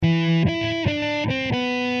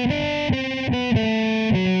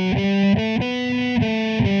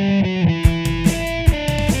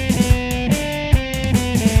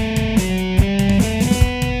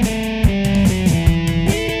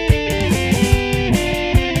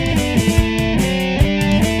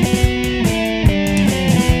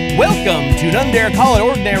Welcome to None Dare Call It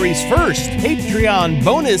Ordinary's first Patreon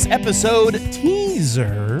bonus episode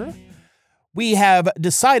teaser. We have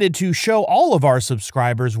decided to show all of our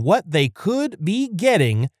subscribers what they could be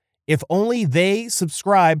getting if only they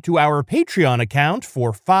subscribe to our Patreon account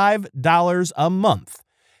for $5 a month.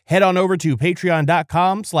 Head on over to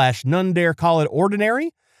patreon.com/nonedarecallitordinary.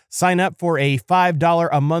 Sign up for a $5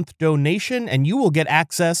 a month donation, and you will get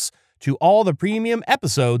access to all the premium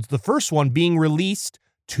episodes, the first one being released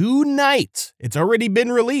tonight. It's already been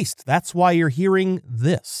released. That's why you're hearing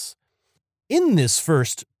this. In this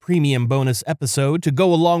first premium bonus episode, to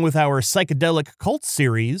go along with our psychedelic cult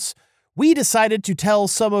series, we decided to tell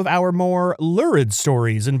some of our more lurid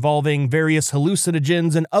stories involving various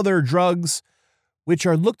hallucinogens and other drugs which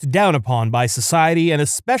are looked down upon by society and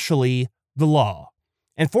especially the law.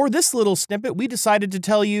 And for this little snippet, we decided to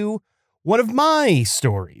tell you one of my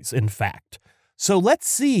stories, in fact. So let's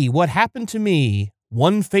see what happened to me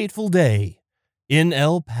one fateful day in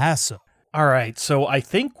El Paso. All right, so I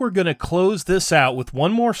think we're going to close this out with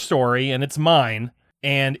one more story, and it's mine.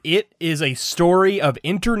 And it is a story of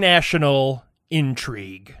international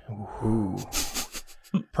intrigue. Ooh.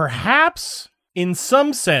 Perhaps, in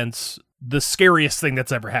some sense, the scariest thing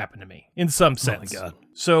that's ever happened to me. In some sense. Oh my God.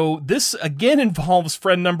 So this, again, involves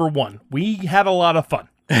friend number one. We had a lot of fun.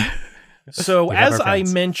 So as I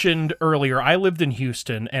mentioned earlier, I lived in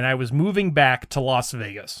Houston and I was moving back to Las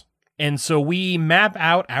Vegas. And so we map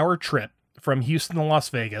out our trip from Houston to Las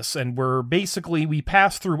Vegas, and we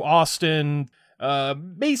pass through Austin,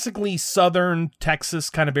 basically southern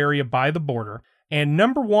Texas kind of area by the border. And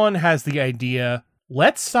number one has the idea,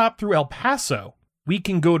 let's stop through El Paso. We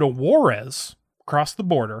can go to Juarez, across the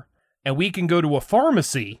border, and we can go to a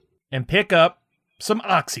pharmacy and pick up some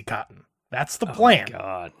Oxycontin. That's the plan. Oh my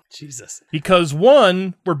God, Jesus. Because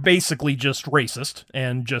one, we're basically just racist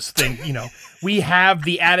and just think, we have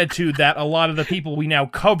the attitude that a lot of the people we now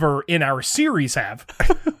cover in our series have,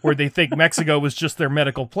 where they think Mexico was just their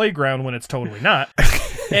medical playground when it's totally not.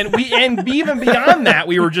 And even beyond that,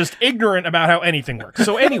 we were just ignorant about how anything works.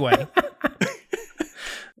 So anyway,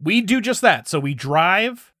 we do just that. So we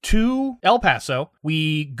drive to El Paso.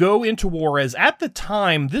 We go into Juarez. At the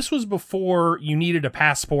time, this was before you needed a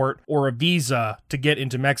passport or a visa to get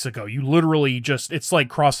into Mexico. You literally it's like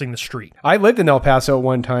crossing the street. I lived in El Paso at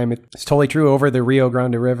one time. It's totally true, over the Rio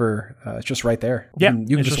Grande River. It's just right there. Yeah,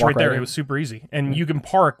 you can just walk right there. in. It was super easy. And you can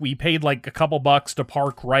park. We paid like a couple bucks to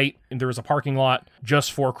park right. And there was a parking lot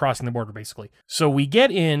just for crossing the border, basically. So we get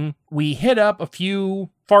in, we hit up a few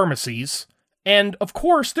pharmacies. And of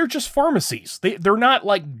course, they're just pharmacies. They're not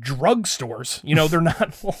like drugstores. They're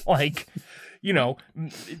not like,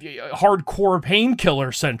 hardcore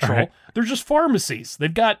painkiller central. Right. They're just pharmacies.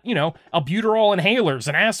 They've got, albuterol inhalers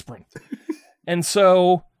and aspirin. And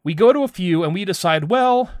so we go to a few and we decide,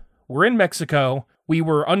 well, we're in Mexico. We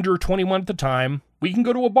were under 21 at the time. We can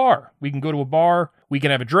go to a bar. We can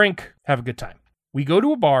have a drink, have a good time. We go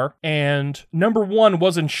to a bar, and number one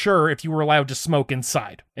wasn't sure if you were allowed to smoke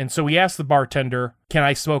inside. And so we asked the bartender, can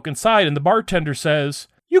I smoke inside? And the bartender says,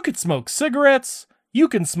 you could smoke cigarettes, you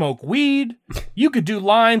can smoke weed, you could do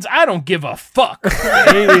lines, I don't give a fuck.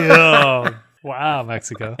 Wow,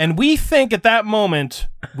 Mexico. And we think at that moment,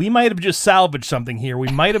 we might have just salvaged something here. We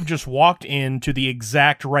might have just walked into the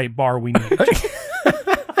exact right bar we needed to.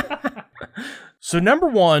 So number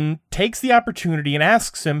one takes the opportunity and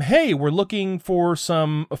asks him, hey, we're looking for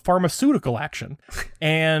some pharmaceutical action.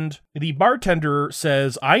 And the bartender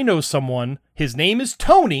says, I know someone. His name is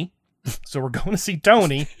Tony. So we're going to see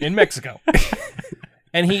Tony in Mexico.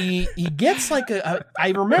 And he gets like I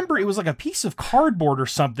remember it was like a piece of cardboard or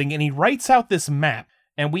something, and he writes out this map.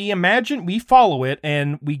 And we follow it,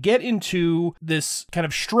 and we get into this kind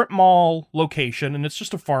of strip mall location, and it's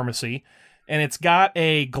just a pharmacy. And it's got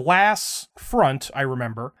a glass front, I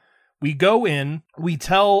remember. We go in, we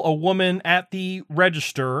tell a woman at the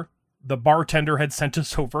register the bartender had sent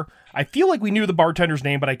us over. I feel like we knew the bartender's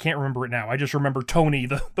name, but I can't remember it now. I just remember Tony,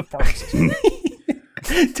 the pharmacist.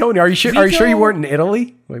 Tony, are you sure you weren't in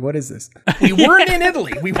Italy? Wait, what is this? We weren't in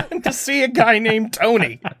Italy. We went to see a guy named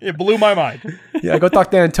Tony. It blew my mind. Yeah, go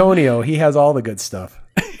talk to Antonio. He has all the good stuff.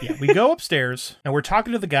 Yeah, we go upstairs and we're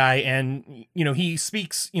talking to the guy, and he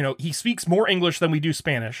speaks more English than we do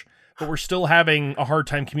Spanish, but we're still having a hard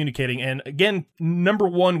time communicating. And again, number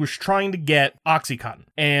one was trying to get Oxycontin,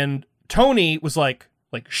 and Tony was like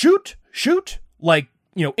shoot, like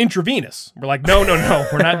intravenous. We're like, no,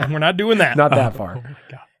 we're not doing that. Not that far. Oh my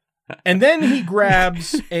God. And then he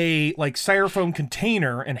grabs a styrofoam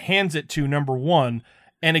container and hands it to number one,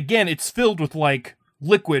 and again, it's filled with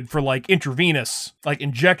liquid for intravenous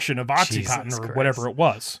injection of Oxycontin or whatever it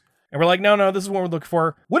was. And we're like, no, this is what we're looking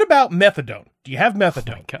for. What about methadone? Do you have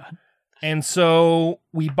methadone? Oh my God. And so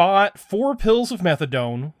we bought 4 pills of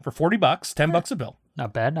methadone for $40, $10 a pill.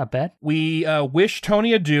 Not bad. We wish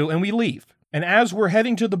Tony adieu and we leave. And as we're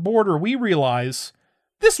heading to the border, we realize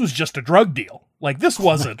this was just a drug deal. Like, this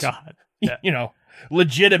wasn't, God. Yeah.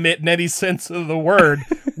 legitimate in any sense of the word.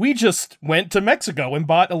 We just went to Mexico and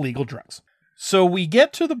bought illegal drugs. So we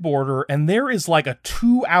get to the border, and there is like a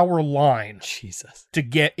 2-hour line Jesus. to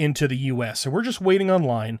get into the U.S. So we're just waiting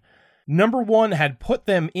online. Number 1 had put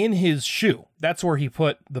them in his shoe. That's where he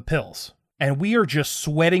put the pills. And we are just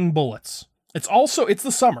sweating bullets. It's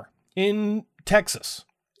the summer in Texas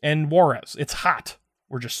and Juarez. It's hot.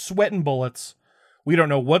 We're just sweating bullets. We don't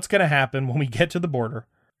know what's going to happen when we get to the border.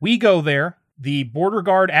 We go there. The border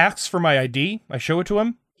guard asks for my ID. I show it to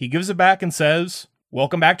him. He gives it back and says,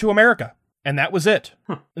 "Welcome back to America." And that was it.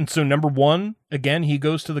 And so number 1, again, he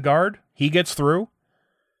goes to the guard. He gets through.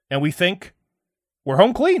 And we think, we're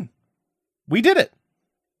home clean. We did it.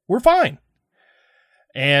 We're fine.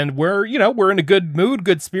 And we're in a good mood,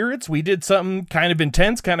 good spirits. We did something kind of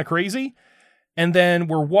intense, kind of crazy. And then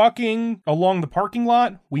we're walking along the parking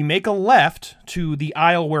lot. We make a left to the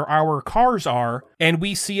aisle where our cars are. And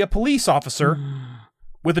we see a police officer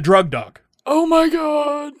with a drug dog. Oh my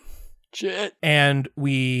God. Shit. And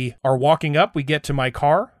we are walking up. We get to my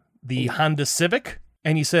car, the Honda Civic.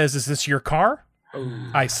 And he says, "Is this your car?"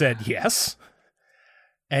 I said, "Yes."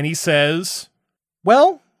 And he says,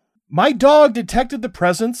 "Well, my dog detected the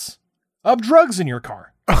presence of drugs in your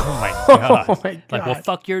car." Oh my God. Oh my God. Like, well,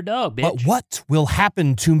 fuck your dog, bitch. But what will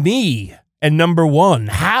happen to me? And number 1,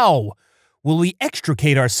 how will we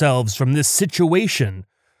extricate ourselves from this situation?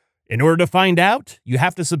 In order to find out, you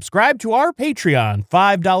have to subscribe to our Patreon.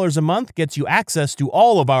 $5 a month gets you access to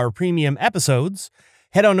all of our premium episodes.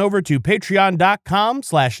 Head on over to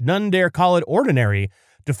patreon.com/NoneDareCallItOrdinary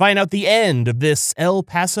to find out the end of this El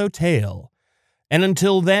Paso tale. And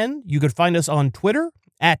until then, you could find us on Twitter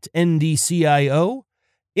 @NDCIO,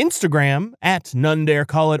 Instagram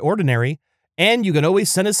 @NoneDareCallItOrdinary, and you can always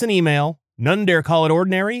send us an email,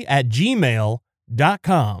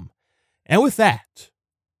 nonedarecallitordinary@gmail.com. And with that,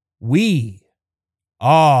 we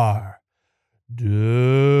are done.